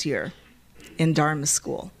topics this year in Dharma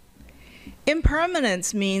school.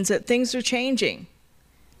 Impermanence means that things are changing.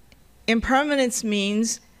 Impermanence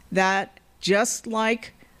means that just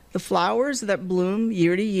like the flowers that bloom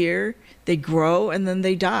year to year, they grow and then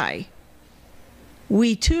they die.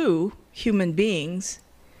 We too, human beings,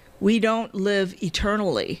 we don't live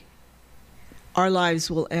eternally. Our lives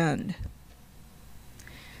will end.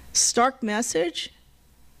 Stark message,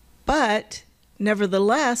 but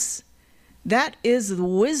nevertheless, that is the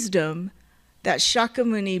wisdom that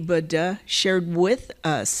Shakyamuni Buddha shared with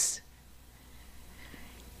us.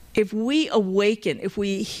 If we awaken, if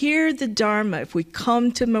we hear the Dharma, if we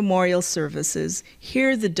come to memorial services,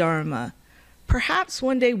 hear the Dharma, perhaps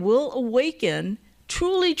one day we'll awaken,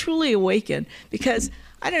 truly, truly awaken, because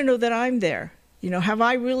I don't know that I'm there. Have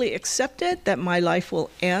I really accepted that my life will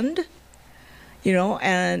end?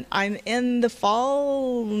 And I'm in the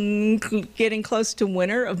fall, getting close to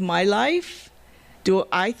winter of my life. Do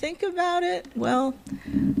I think about it? Well,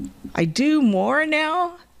 I do more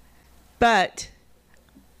now, but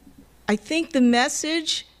I think the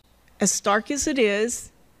message, as stark as it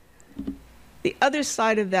is, the other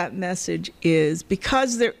side of that message is,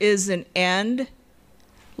 because there is an end,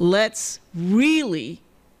 let's really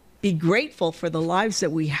be grateful for the lives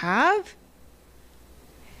that we have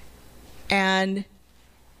and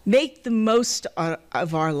make the most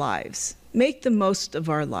of our lives. Make the most of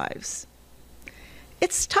our lives.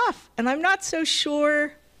 It's tough, and I'm not so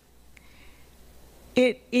sure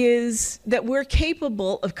it is that we're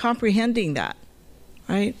capable of comprehending that,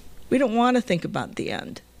 right? We don't want to think about the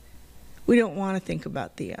end. We don't want to think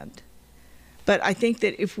about the end. But I think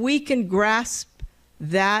that if we can grasp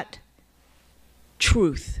that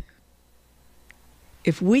truth,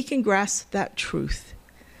 if we can grasp that truth,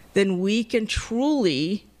 then we can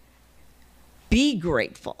truly be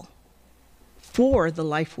grateful for the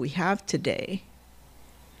life we have today.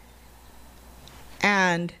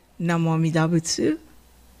 And Namo Amida Butsu,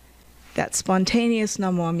 that spontaneous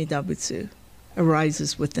Namo Amida Butsu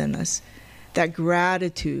arises within us. That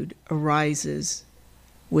gratitude arises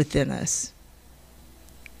within us.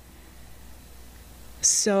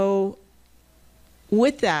 So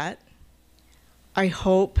with that, I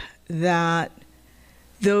hope that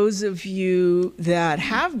those of you that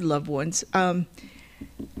have loved ones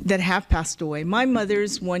that have passed away, my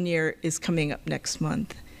mother's 1 year is coming up next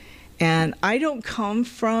month. And I don't come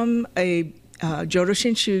from a Jodo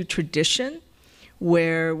Shinshu tradition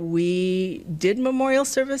where we did memorial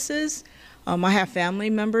services. I have family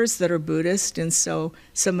members that are Buddhist, and so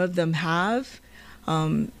some of them have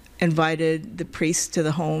invited the priest to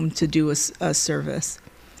the home to do a service.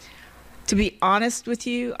 To be honest with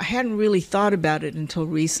you, I hadn't really thought about it until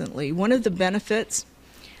recently. One of the benefits,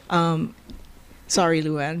 sorry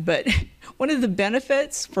Luann, but one of the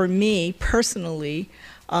benefits for me personally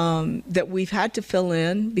that we've had to fill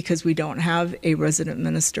in because we don't have a resident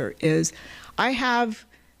minister is I have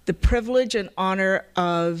the privilege and honor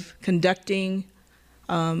of conducting,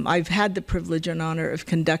 I've had the privilege and honor of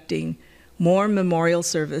conducting more memorial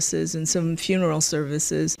services and some funeral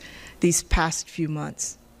services these past few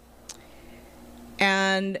months.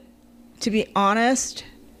 And to be honest,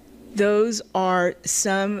 those are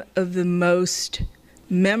some of the most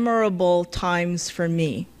memorable times for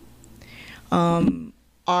me.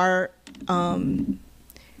 Our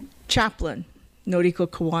chaplain, Noriko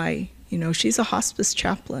Kawai, she's a hospice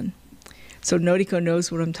chaplain. So Noriko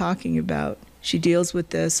knows what I'm talking about. She deals with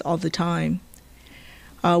this all the time.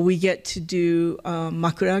 We get to do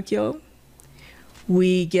makuragyo.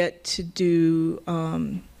 We get to do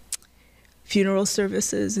funeral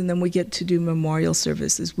services, and then we get to do memorial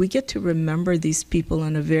services. We get to remember these people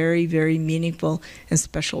in a very, very meaningful and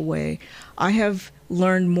special way. I have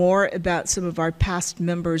learned more about some of our past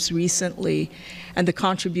members recently and the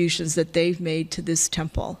contributions that they've made to this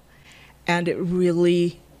temple. And it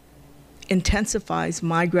really intensifies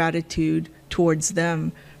my gratitude towards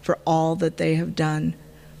them for all that they have done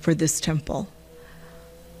for this temple.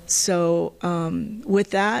 So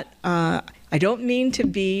with that, I don't mean to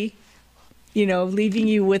be leaving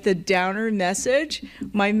you with a downer message.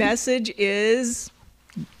 My message is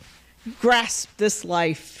grasp this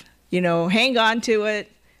life, hang on to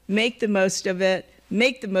it, make the most of it,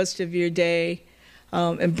 make the most of your day,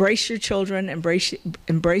 embrace your children,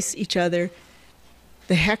 embrace each other.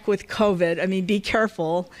 The heck with COVID. I mean, be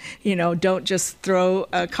careful, don't just throw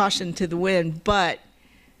caution to the wind, but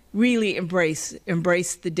really embrace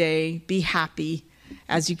the day, be happy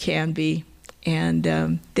as you can be.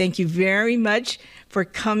 And thank you very much for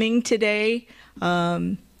coming today.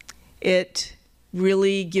 It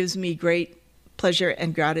really gives me great pleasure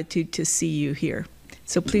and gratitude to see you here.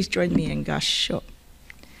 So please join me in Gassho.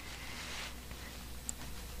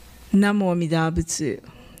 Namo Amida Butsu,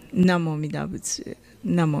 Namo Amida Butsu,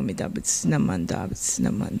 Namo Amida Butsu, Namanda Butsu,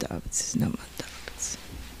 Namanda Butsu, Namanda Butsu.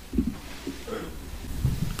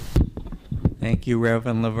 Thank you,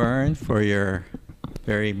 Reverend Laverne, for your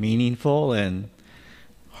very meaningful and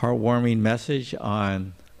heartwarming message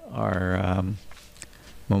on our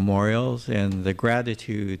memorials and the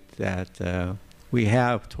gratitude that we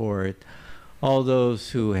have toward all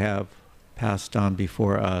those who have passed on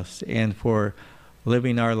before us, and for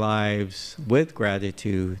living our lives with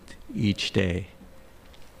gratitude each day.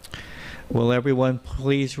 Will everyone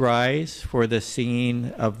please rise for the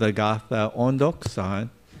singing of the Gatha Ondok-san,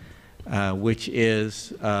 which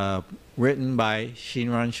is written by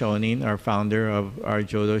Shinran Shonin, our founder of our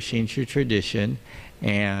Jodo Shinshu tradition,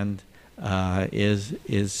 and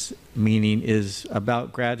meaning is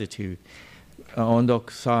about gratitude.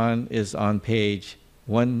 Ondok-san is on page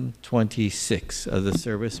 126 of the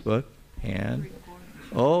service book, and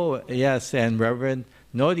oh yes, and Reverend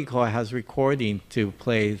Noriko has recording to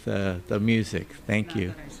play the music. Thank you.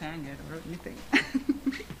 Not that I sang it or anything.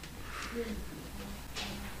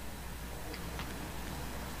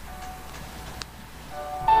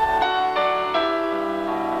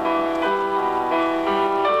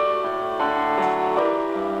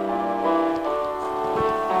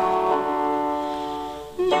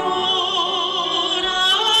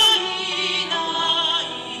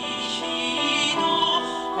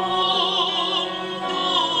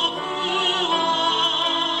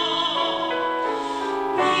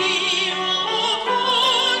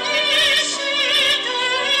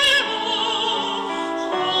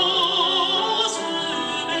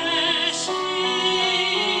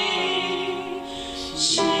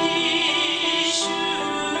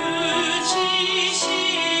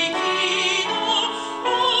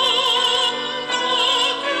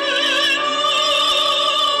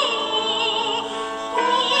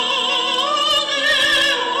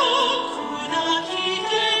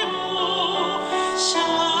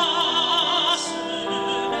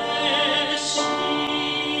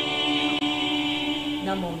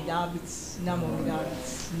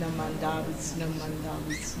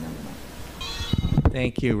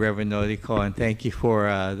 Thank you, Reverend Noriko, and thank you for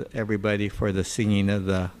everybody for the singing of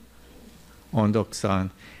the Ondok-san.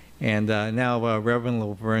 And now Reverend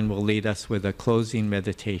Laverne will lead us with a closing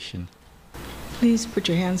meditation. Please put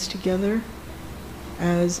your hands together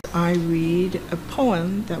as I read a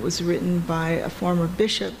poem that was written by a former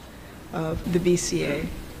bishop of the BCA.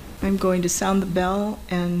 I'm going to sound the bell,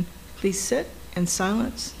 and please sit in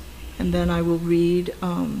silence, and then I will read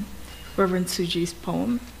Reverend Tsuji's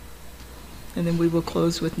poem, and then we will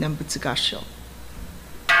close with Nembutsu Gassho.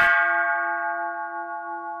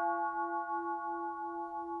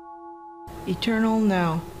 Eternal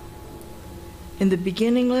now. In the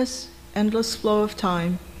beginningless, endless flow of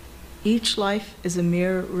time, each life is a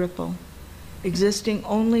mere ripple, existing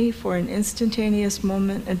only for an instantaneous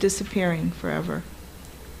moment and disappearing forever.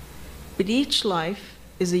 But each life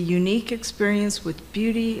is a unique experience with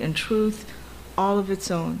beauty and truth all of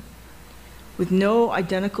its own, with no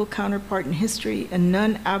identical counterpart in history and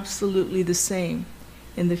none absolutely the same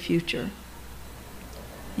in the future.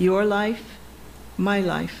 Your life, my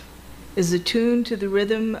life, is attuned to the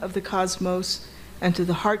rhythm of the cosmos and to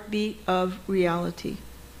the heartbeat of reality.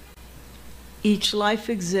 Each life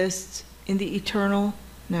exists in the eternal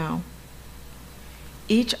now.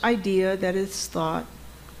 Each idea that is thought,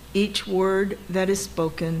 each word that is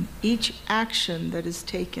spoken, each action that is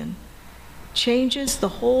taken, changes the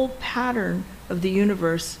whole pattern of the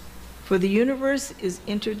universe, for the universe is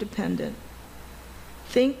interdependent.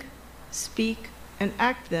 Think, speak, and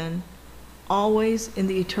act then, always in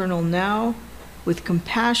the eternal now, with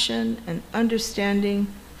compassion and understanding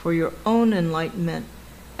for your own enlightenment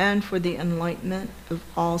and for the enlightenment of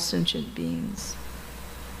all sentient beings.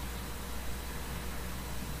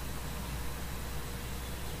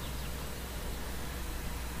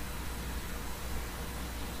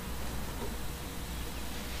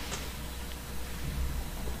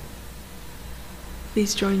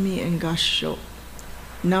 Please join me in Gassho.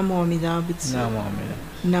 Namo Amida Butsu. Namo Amida.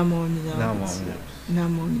 Namo Amida Namo Butsu. Amida.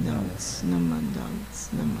 Namo Amida Butsu. Namo Amida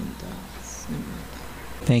Butsu. Namo Amida Butsu. Namo Amida.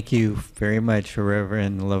 Thank you very much,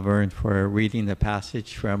 Reverend Laverne, for reading the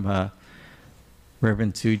passage from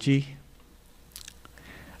Reverend Tsuji.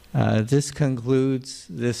 This concludes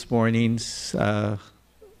this morning's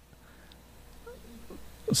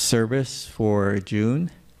service for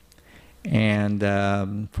June.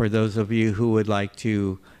 And for those of you who would like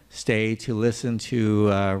to stay to listen to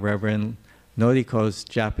Reverend Noriko's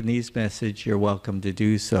Japanese message, you're welcome to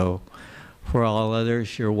do so. For all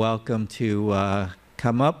others, you're welcome to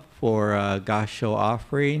come up for a Gassho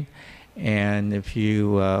offering. And if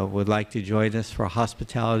you would like to join us for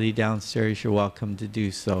hospitality downstairs, you're welcome to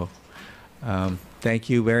do so. Thank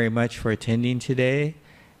you very much for attending today,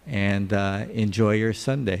 and enjoy your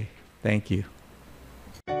Sunday. Thank you.